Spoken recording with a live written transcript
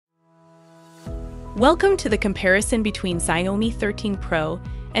Welcome to the comparison between Xiaomi 13 Pro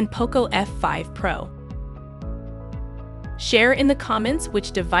and Poco F5 Pro. Share in the comments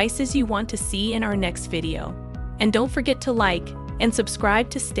which devices you want to see in our next video. And don't forget to like and subscribe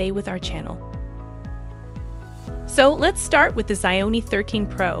to stay with our channel. So let's start with the Xiaomi 13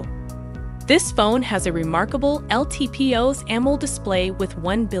 Pro. This phone has a remarkable LTPO AMOLED display with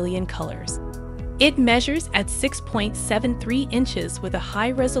 1 billion colors. It measures at 6.73 inches with a high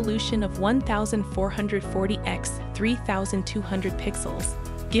resolution of 1440 x 3200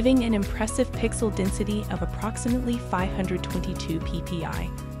 pixels, giving an impressive pixel density of approximately 522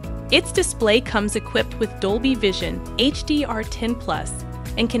 ppi. Its display comes equipped with Dolby Vision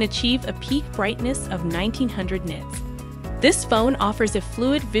HDR10+ and can achieve a peak brightness of 1900 nits. This phone offers a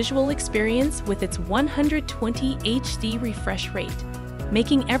fluid visual experience with its 120 HD refresh rate,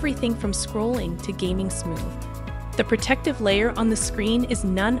 making everything from scrolling to gaming smooth. The protective layer on the screen is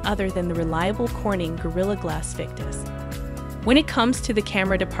none other than the reliable Corning Gorilla Glass Victus. When it comes to the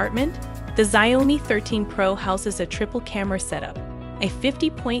camera department, the Xiaomi 13 Pro houses a triple camera setup, a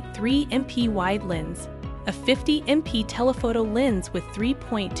 50.3MP wide lens, a 50MP telephoto lens with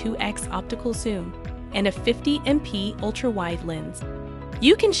 3.2x optical zoom, and a 50MP ultrawide lens.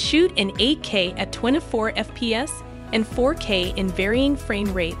 You can shoot in 8K at 24 FPS and 4K in varying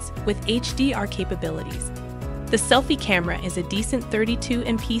frame rates with HDR capabilities. The selfie camera is a decent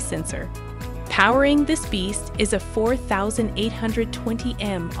 32MP sensor. Powering this beast is a 4820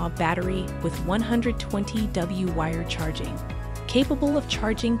 mAh battery with 120W wired charging, capable of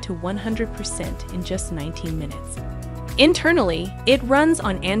charging to 100% in just 19 minutes. Internally, it runs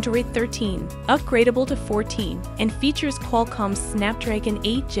on Android 13, upgradeable to 14, and features Qualcomm's Snapdragon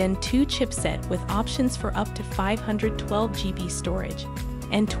 8 Gen 2 chipset with options for up to 512GB storage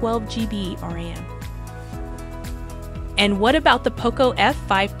and 12GB RAM. And what about the Poco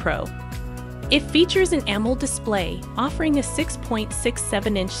F5 Pro? It features an AMOLED display offering a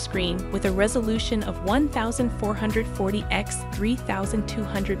 6.67-inch screen with a resolution of 1440 x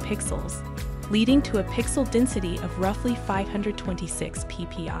 3200 pixels, leading to a pixel density of roughly 526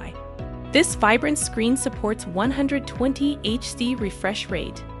 ppi. This vibrant screen supports 120 HD refresh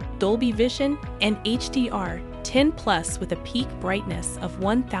rate, Dolby Vision, and HDR10+ with a peak brightness of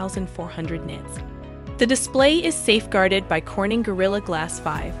 1400 nits. The display is safeguarded by Corning Gorilla Glass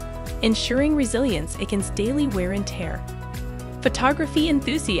 5, ensuring resilience against daily wear and tear. Photography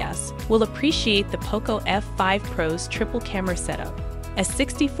enthusiasts will appreciate the Poco F5 Pro's triple camera setup, a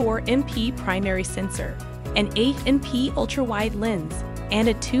 64MP primary sensor, an 8MP ultra-wide lens, and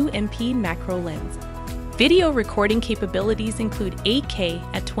a 2MP macro lens. Video recording capabilities include 8K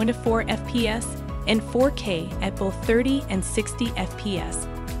at 24 FPS and 4K at both 30 and 60 FPS.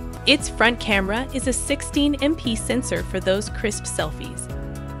 Its front camera is a 16MP sensor for those crisp selfies.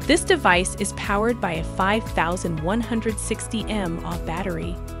 This device is powered by a 5160 mAh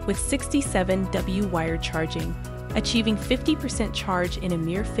battery with 67W wired charging, achieving 50% charge in a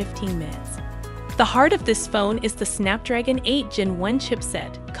mere 15 minutes. The heart of this phone is the Snapdragon 8 Gen 1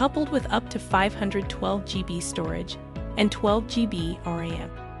 chipset, coupled with up to 512GB storage and 12GB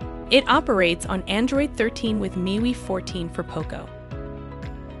RAM. It operates on Android 13 with MIUI 14 for Poco.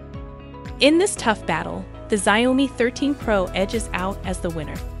 In this tough battle, the Xiaomi 13 Pro edges out as the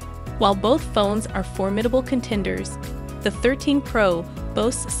winner. While both phones are formidable contenders, the 13 Pro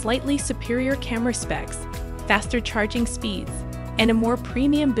boasts slightly superior camera specs, faster charging speeds, and a more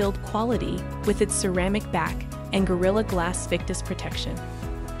premium build quality with its ceramic back and Gorilla Glass Victus protection.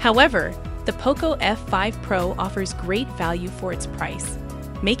 However, the Poco F5 Pro offers great value for its price,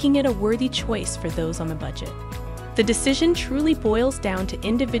 making it a worthy choice for those on a budget. The decision truly boils down to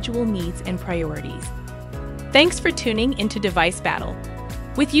individual needs and priorities. Thanks for tuning into Device Battle.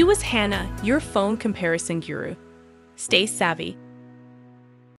 With you is Hannah, your phone comparison guru. Stay savvy.